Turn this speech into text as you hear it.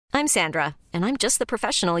I'm Sandra, and I'm just the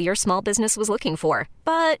professional your small business was looking for.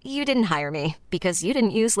 But you didn't hire me because you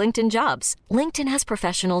didn't use LinkedIn Jobs. LinkedIn has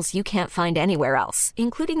professionals you can't find anywhere else,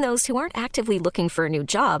 including those who aren't actively looking for a new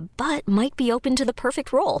job, but might be open to the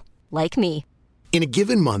perfect role, like me. In a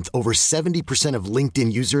given month, over 70% of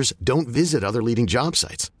LinkedIn users don't visit other leading job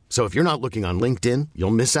sites. So if you're not looking on LinkedIn,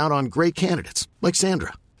 you'll miss out on great candidates like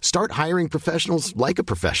Sandra. Start hiring professionals like a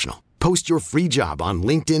professional. Post your free job on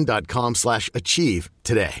linkedin.com/achieve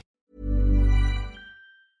today.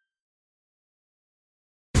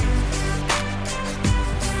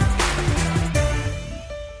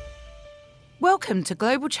 Welcome to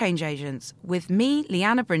Global Change Agents with me,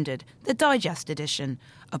 Leanna Brinded, the Digest Edition,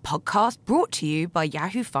 a podcast brought to you by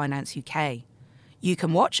Yahoo Finance UK. You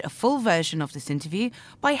can watch a full version of this interview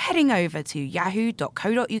by heading over to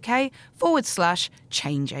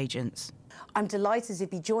yahoo.co.uk/change agents. I'm delighted to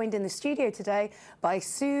be joined in the studio today by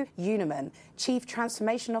Sue Unerman, Chief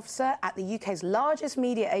Transformation Officer at the UK's largest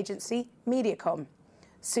media agency, Mediacom.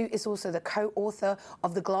 Sue is also the co-author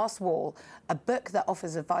of The Glass Wall, a book that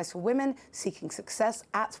offers advice for women seeking success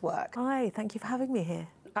at work. Hi, thank you for having me here.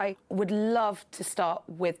 I would love to start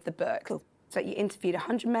with the book. Cool. So you interviewed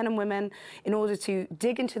 100 men and women in order to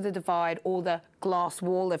dig into the divide, or the glass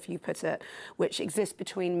wall, if you put it, which exists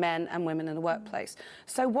between men and women in the workplace.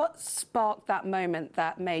 So what sparked that moment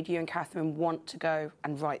that made you and Catherine want to go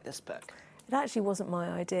and write this book? It actually wasn't my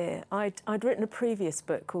idea. I'd written a previous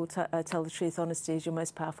book called Tell the Truth, Honesty is Your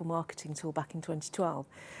Most Powerful Marketing Tool back in 2012.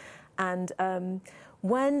 And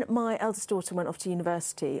when my eldest daughter went off to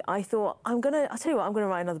university, I thought, I'm going to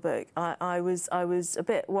write another book. I was a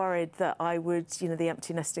bit worried that I would, the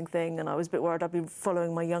empty nesting thing, and I was a bit worried I'd be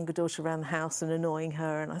following my younger daughter around the house and annoying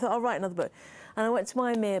her, and I thought, I'll write another book. And I went to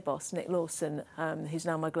my EMEA boss, Nick Lawson, who's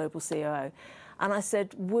now my global COO, and I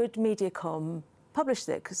said, would Mediacom publish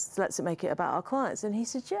it, because let's make it about our clients? And he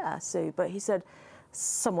said, yeah, Sue. But he said,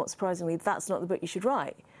 somewhat surprisingly, that's not the book you should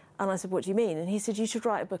write. And I said, what do you mean? And he said, you should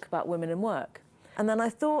write a book about women in work. And then I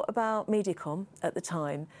thought about Mediacom at the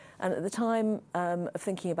time. And at the time of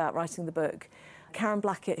thinking about writing the book, Karen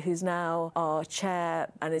Blackett, who's now our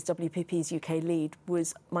chair and is WPP's UK lead,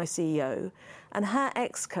 was my CEO. And her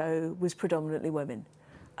exco was predominantly women.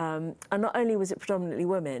 And not only was it predominantly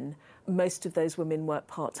women, most of those women work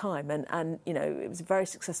part-time. And it was a very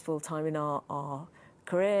successful time in our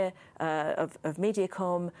career of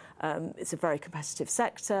Mediacom. It's a very competitive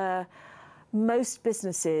sector. Most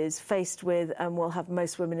businesses faced with, and we'll have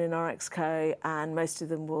most women in our exco, and most of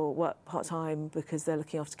them will work part-time because they're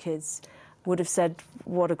looking after kids, would have said,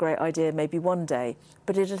 what a great idea, maybe one day.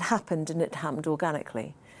 But it had happened, and it happened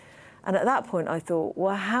organically. And at that point I thought,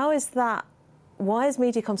 well, how is that? Why is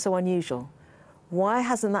Mediacom so unusual? Why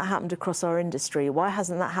hasn't that happened across our industry? Why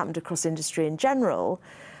hasn't that happened across industry in general?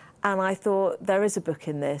 And I thought, there is a book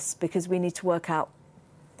in this, because we need to work out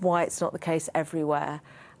why it's not the case everywhere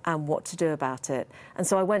and what to do about it. And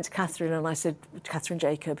so I went to Catherine and I said, Catherine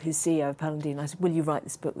Jacob, who's CEO of Palantir, I said, will you write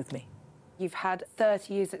this book with me? You've had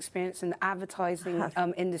 30 years' experience in the advertising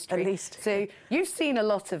industry. At least. So you've seen a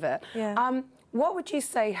lot of it. Yeah. What would you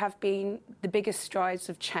say have been the biggest strides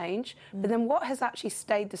of change? But then what has actually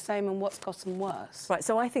stayed the same and what's gotten worse? Right,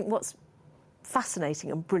 so I think what's fascinating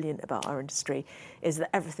and brilliant about our industry is that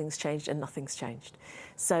everything's changed and nothing's changed.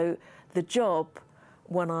 So the job,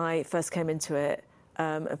 when I first came into it,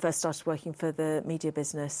 and first started working for the media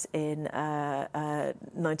business in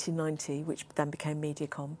 1990, which then became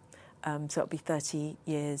Mediacom, so it'll be 30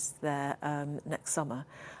 years there next summer,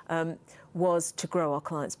 was to grow our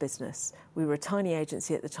clients' business. We were a tiny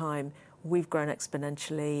agency at the time. We've grown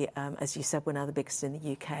exponentially. As you said, we're now the biggest in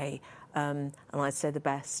the UK, and I'd say the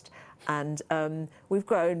best. And we've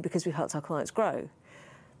grown because we've helped our clients grow.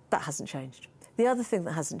 That hasn't changed. The other thing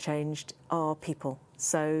that hasn't changed are people.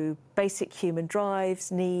 So basic human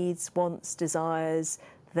drives, needs, wants, desires,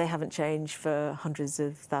 they haven't changed for hundreds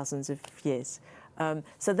of thousands of years.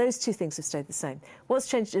 So those two things have stayed the same. What's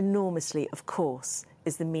changed enormously, of course,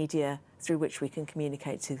 is the media through which we can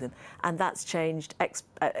communicate to them. And that's changed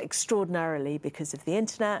extraordinarily because of the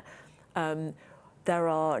internet. There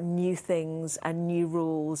are new things and new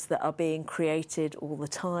rules that are being created all the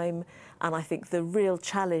time. And I think the real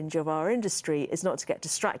challenge of our industry is not to get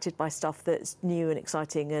distracted by stuff that's new and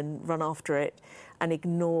exciting and run after it and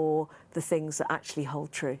ignore the things that actually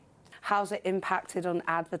hold true. How's it impacted on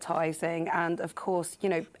advertising? And of course,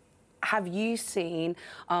 have you seen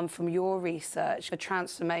from your research a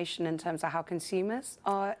transformation in terms of how consumers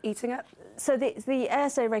are eating it? So the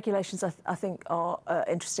ASA regulations, I think, are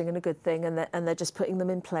interesting and a good thing, and they're just putting them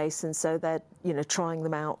in place, and so they're trying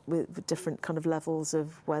them out with different kind of levels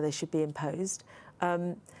of where they should be imposed.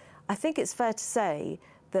 I think it's fair to say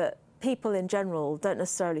that people in general don't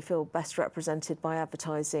necessarily feel best represented by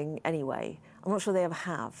advertising anyway. I'm not sure they ever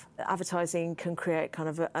have. Advertising can create kind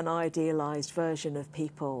of an idealised version of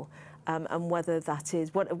people, and whether that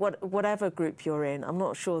is whatever group you're in, I'm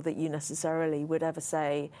not sure that you necessarily would ever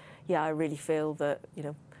say, yeah, I really feel that, you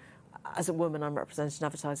know, as a woman I'm represented in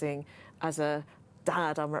advertising, as a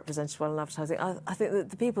dad I'm represented well in advertising. I think that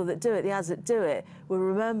the people that do it, the ads that do it, will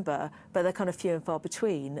remember, but they're kind of few and far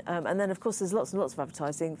between. And then, of course, there's lots and lots of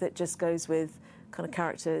advertising that just goes with kind of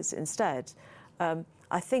characters instead.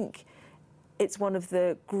 I think it's one of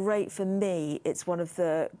the great, for me, it's one of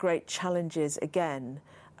the great challenges again,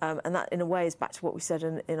 and that in a way is back to what we said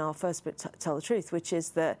in our first bit, Tell the Truth, which is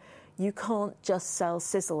that you can't just sell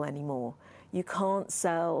sizzle anymore. You can't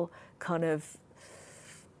sell kind of,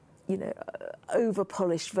 you know,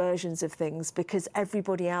 over-polished versions of things, because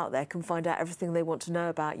everybody out there can find out everything they want to know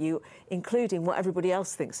about you, including what everybody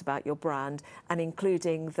else thinks about your brand and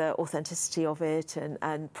including the authenticity of it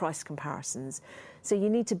and price comparisons. So you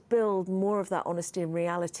need to build more of that honesty and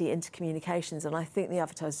reality into communications, and I think the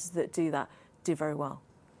advertisers that do that do very well.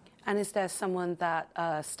 And is there someone that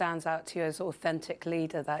stands out to you as authentic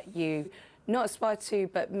leader that you not aspire to,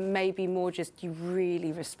 but maybe more just you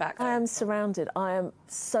really respect? I am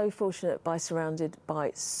so fortunate by surrounded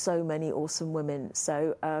by so many awesome women.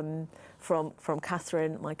 So from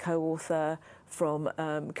Catherine, my co-author, from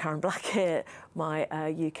Karen Blackett, my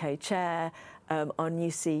UK chair, our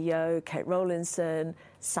new CEO, Kate Rowlinson,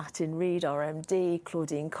 Satin Reed, our MD,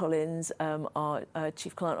 Claudine Collins, our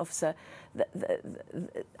Chief Client Officer.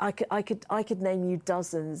 I could name you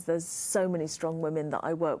dozens. There's so many strong women that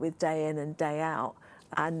I work with day in and day out.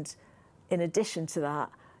 And in addition to that,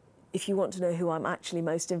 if you want to know who I'm actually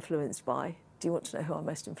most influenced by, do you want to know who I'm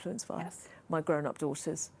most influenced by? Yes. My grown-up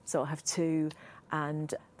daughters. So I have two,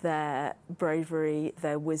 and their bravery,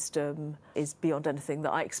 their wisdom is beyond anything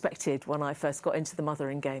that I expected when I first got into the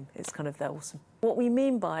mothering game. It's kind of, they're awesome. What we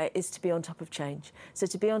mean by it is to be on top of change. So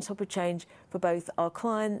to be on top of change for both our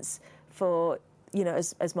clients, for, you know,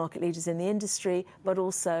 as market leaders in the industry, but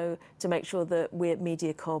also to make sure that we at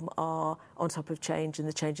MediaCom are on top of change and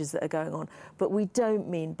the changes that are going on. But we don't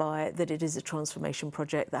mean by it that it is a transformation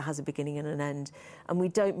project that has a beginning and an end. And we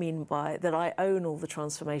don't mean by it that I own all the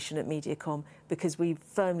transformation at MediaCom, because we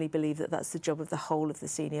firmly believe that that's the job of the whole of the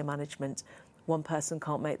senior management. One person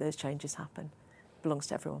can't make those changes happen. It belongs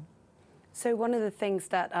to everyone. So one of the things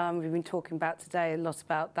that we've been talking about today, a lot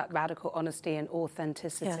about that radical honesty and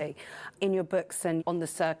authenticity. Yeah. In your books and on the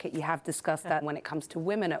circuit, you have discussed that when it comes to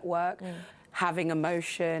women at work, having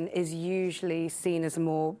emotion is usually seen as a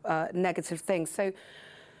more negative thing. So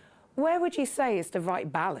where would you say is the right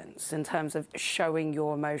balance in terms of showing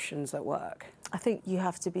your emotions at work? I think you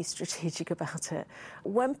have to be strategic about it.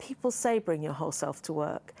 When people say bring your whole self to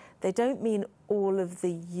work, they don't mean all of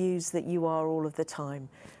the yous that you are all of the time.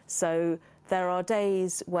 So there are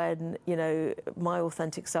days when, you know, my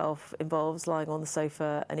authentic self involves lying on the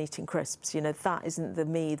sofa and eating crisps. You know, that isn't the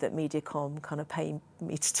me that MediaCom kind of pay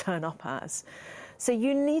me to turn up as. So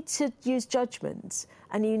you need to use judgment,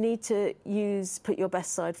 and you need to put your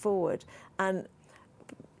best side forward. And,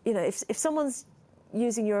 you know, if someone's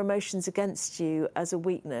using your emotions against you as a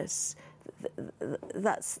weakness,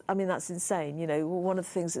 that's insane. You know, one of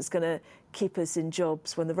the things that's going to keep us in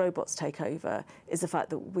jobs when the robots take over is the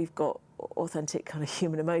fact that we've got authentic kind of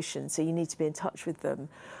human emotions, so you need to be in touch with them.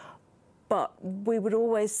 But we would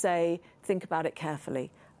always say, think about it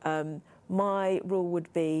carefully. My rule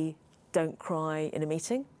would be, don't cry in a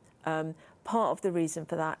meeting. Part of the reason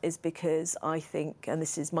for that is because I think, and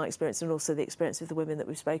this is my experience and also the experience of the women that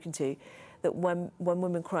we've spoken to, that when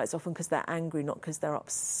women cry, it's often because they're angry, not because they're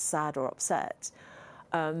sad or upset.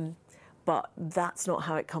 But that's not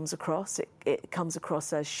how it comes across. It comes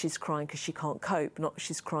across as she's crying because she can't cope, not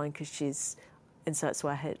she's crying because she's, inserts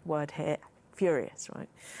word here, furious, right?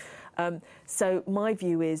 So my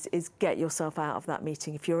view is get yourself out of that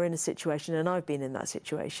meeting. If you're in a situation, and I've been in that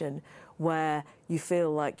situation, where you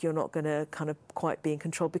feel like you're not going to kind of quite be in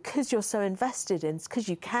control because you're so invested in, because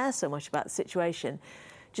you care so much about the situation,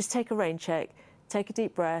 just take a rain check, take a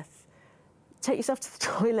deep breath, take yourself to the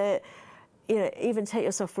toilet, you know, even take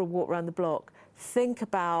yourself for a walk around the block. Think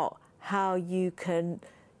about how you can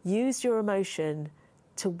use your emotion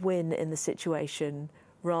to win in the situation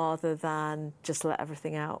rather than just let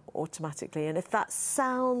everything out automatically. And if that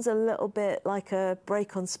sounds a little bit like a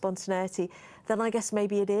break on spontaneity, then I guess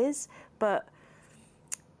maybe it is. But,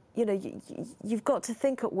 you know, you've got to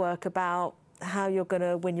think at work about how you're going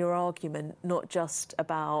to win your argument, not just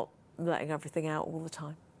about letting everything out all the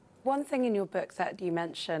time. One thing in your book that you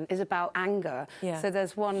mention is about anger. Yeah. So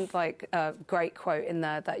there's one great quote in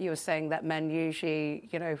there that you were saying that men usually,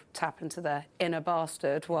 tap into their inner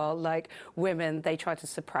bastard, while women, they try to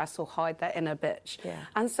suppress or hide their inner bitch. Yeah.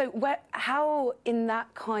 And so how in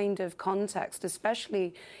that kind of context,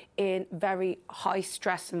 especially in very high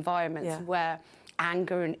stress environments where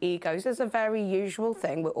anger and egos is a very usual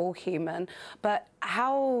thing, we're all human, but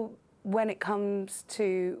how, when it comes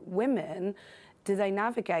to women, do they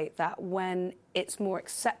navigate that when it's more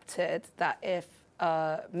accepted that if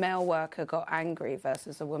a male worker got angry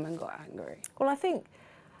versus a woman got angry? Well, I think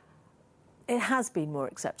it has been more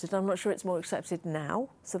accepted. I'm not sure it's more accepted now,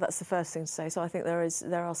 so that's the first thing to say. So I think there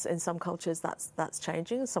are in some cultures that's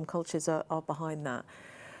changing, and some cultures are behind that.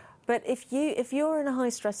 But if you're in a high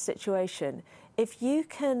stress situation, if you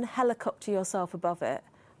can helicopter yourself above it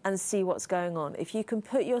and see what's going on, if you can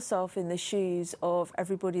put yourself in the shoes of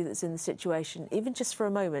everybody that's in the situation, even just for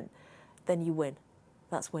a moment, then you win.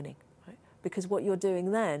 That's winning, right? Because what you're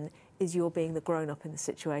doing then is you're being the grown-up in the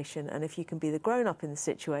situation, and if you can be the grown-up in the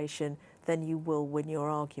situation, then you will win your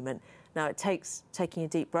argument. Now, it takes taking a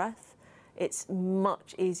deep breath. It's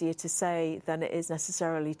much easier to say than it is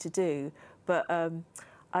necessarily to do, but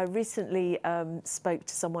I recently spoke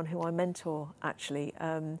to someone who I mentor, actually,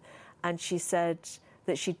 and she said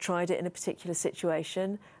that she'd tried it in a particular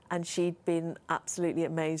situation and she'd been absolutely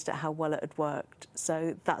amazed at how well it had worked.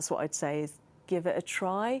 So that's what I'd say, is give it a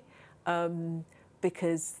try,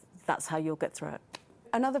 because that's how you'll get through it.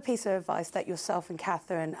 Another piece of advice that yourself and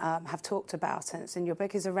Catherine have talked about, and it's in your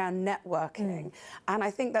book, is around networking. And I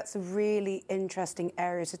think that's a really interesting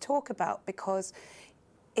area to talk about, because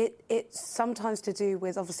it's sometimes to do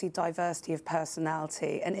with, obviously, diversity of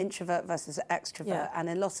personality, an introvert versus an extrovert. Yeah. And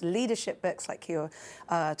in lots of leadership books, like you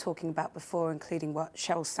were talking about before, including what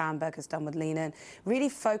Sheryl Sandberg has done with Lean In, really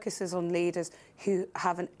focuses on leaders who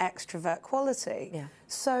have an extrovert quality. Yeah.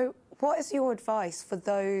 So what is your advice for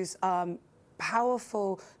those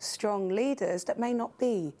powerful, strong leaders that may not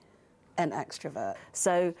be an extrovert?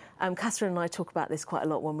 So Catherine and I talk about this quite a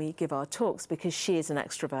lot when we give our talks, because she is an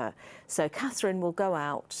extrovert. So Catherine will go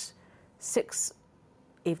out 6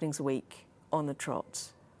 evenings a week on the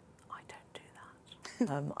trot. I don't do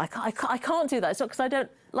that. I can't do that. It's not because I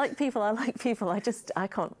don't like people. I like people. I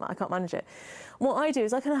can't manage it. What I do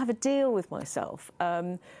is I kind of have a deal with myself.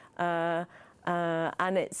 And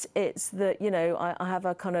it's that, I have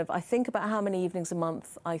a kind of, I think about how many evenings a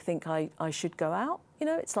month I think I should go out.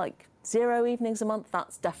 It's like 0 evenings a month,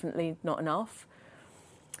 that's definitely not enough.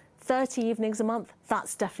 30 evenings a month,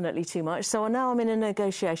 that's definitely too much. So now I'm in a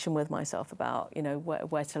negotiation with myself about,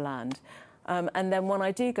 where to land. And then when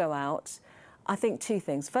I do go out, I think 2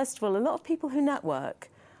 things. First of all, a lot of people who network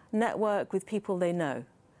with people they know.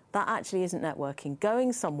 That actually isn't networking.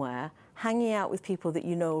 Going somewhere, hanging out with people that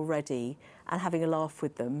you know already and having a laugh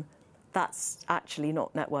with them, that's actually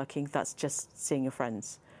not networking, that's just seeing your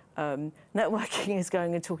friends. Networking is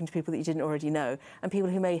going and talking to people that you didn't already know, and people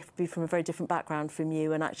who may be from a very different background from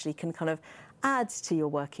you and actually can kind of add to your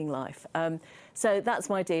working life. So that's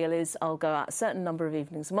my deal, is I'll go out a certain number of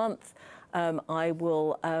evenings a month. I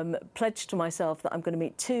will pledge to myself that I'm going to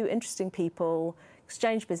meet 2 interesting people,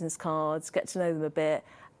 exchange business cards, get to know them a bit,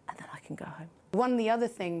 and then I can go home. One of the other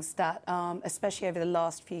things that, especially over the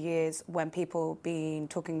last few years, when people have been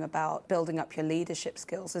talking about building up your leadership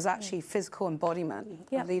skills, is actually physical embodiment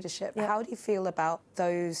of leadership. How do you feel about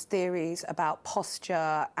those theories about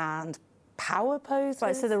posture and power poses?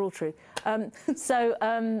 Right, so they're all true.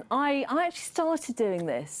 I actually started doing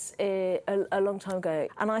this a long time ago,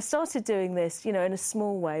 and I started doing this, in a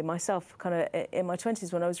small way myself, kind of in my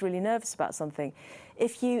 20s when I was really nervous about something.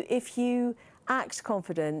 If you act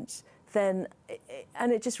confident, then,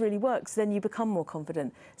 and it just really works, then you become more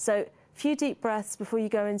confident. So a few deep breaths before you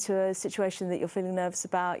go into a situation that you're feeling nervous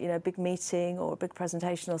about, a big meeting or a big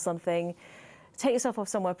presentation or something. Take yourself off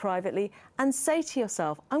somewhere privately and say to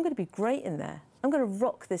yourself, I'm going to be great in there. I'm going to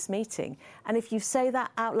rock this meeting. And if you say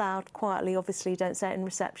that out loud, quietly, obviously, don't say it in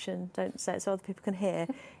reception, don't say it so other people can hear,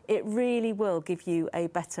 it really will give you a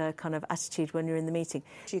better kind of attitude when you're in the meeting.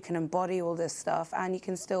 You can embody all this stuff and you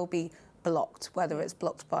can still be blocked, whether it's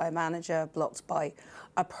blocked by a manager, blocked by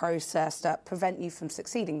a process that prevent you from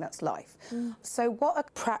succeeding. That's life. So what are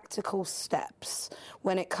practical steps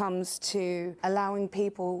when it comes to allowing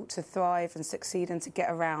people to thrive and succeed and to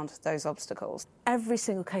get around those obstacles? Every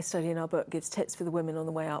single case study in our book gives tips for the women on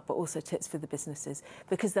the way up, but also tips for the businesses,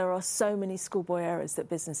 because there are so many schoolboy errors that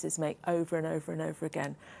businesses make over and over and over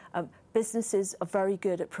again. Businesses are very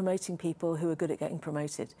good at promoting people who are good at getting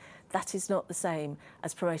promoted. That is not the same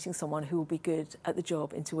as promoting someone who will be good at the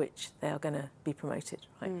job into which they are going to be promoted.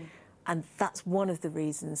 Right? And that's one of the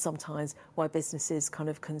reasons sometimes why businesses kind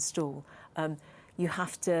of can stall. You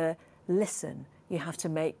have to listen. You have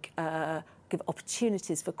to give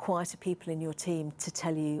opportunities for quieter people in your team to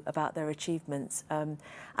tell you about their achievements. And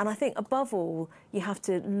I think above all, you have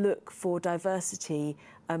to look for diversity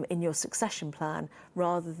in your succession plan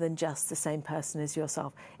rather than just the same person as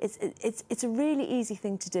yourself. It's a really easy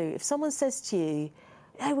thing to do. If someone says to you,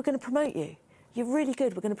 hey, we're going to promote you. You're really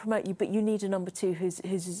good, we're going to promote you, but you need a number two who's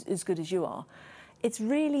as good as you are. It's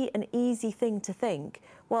really an easy thing to think,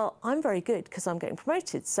 well, I'm very good because I'm getting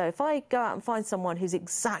promoted. So if I go out and find someone who's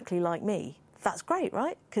exactly like me, that's great,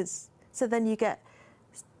 right? So then you get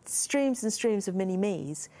streams and streams of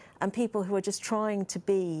mini-me's and people who are just trying to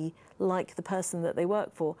be like the person that they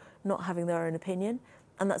work for, not having their own opinion.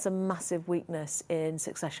 And that's a massive weakness in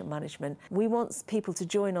succession management. We want people to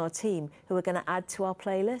join our team who are going to add to our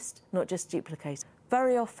playlist, not just duplicate.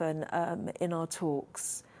 Very often in our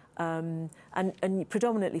talks, and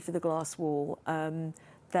predominantly for the Glass Wall,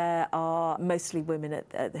 there are mostly women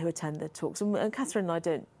who attend the talks. And Catherine and I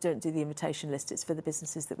don't do the invitation list, it's for the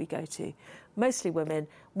businesses that we go to. Mostly women.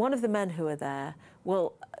 One of the men who are there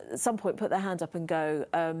will at some point put their hand up and go,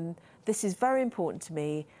 this is very important to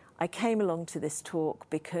me. I came along to this talk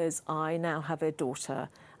because I now have a daughter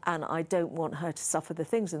and I don't want her to suffer the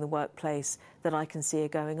things in the workplace that I can see are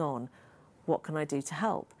going on. What can I do to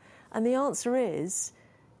help? And the answer is,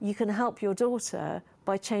 you can help your daughter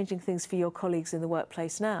by changing things for your colleagues in the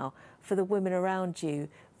workplace now, for the women around you,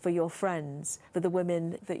 for your friends, for the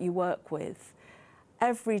women that you work with.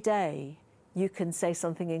 Every day you can say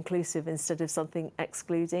something inclusive instead of something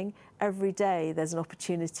excluding. Every day there's an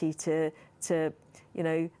opportunity to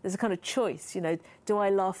there's a kind of choice, do I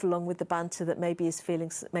laugh along with the banter that maybe is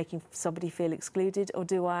making somebody feel excluded, or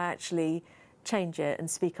do I actually change it and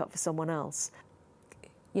speak up for someone else?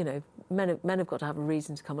 Men have got to have a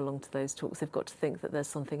reason to come along to those talks. They've got to think that there's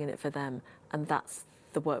something in it for them, and that's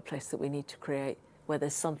the workplace that we need to create, where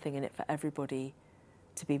there's something in it for everybody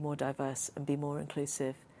to be more diverse and be more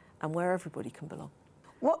inclusive, and where everybody can belong.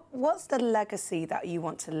 What's the legacy that you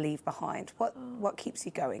want to leave behind? What keeps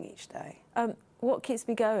you going each day? What keeps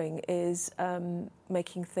me going is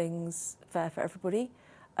making things fair for everybody.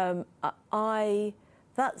 That's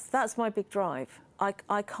my big drive.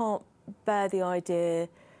 I can't bear the idea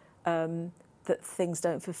that things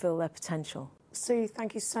don't fulfil their potential. Sue,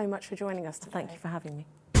 thank you so much for joining us today. Thank you for having me.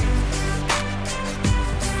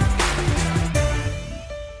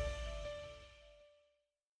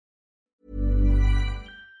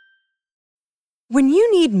 When you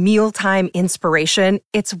need mealtime inspiration,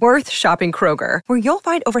 it's worth shopping Kroger, where you'll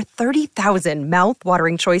find over 30,000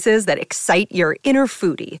 mouth-watering choices that excite your inner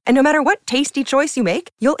foodie. And no matter what tasty choice you make,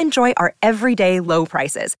 you'll enjoy our everyday low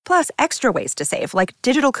prices, plus extra ways to save, like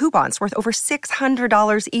digital coupons worth over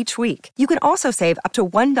 $600 each week. You can also save up to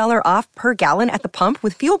 $1 off per gallon at the pump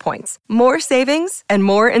with fuel points. More savings and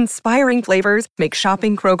more inspiring flavors make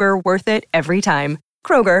shopping Kroger worth it every time.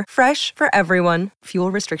 Kroger, fresh for everyone.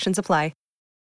 Fuel restrictions apply.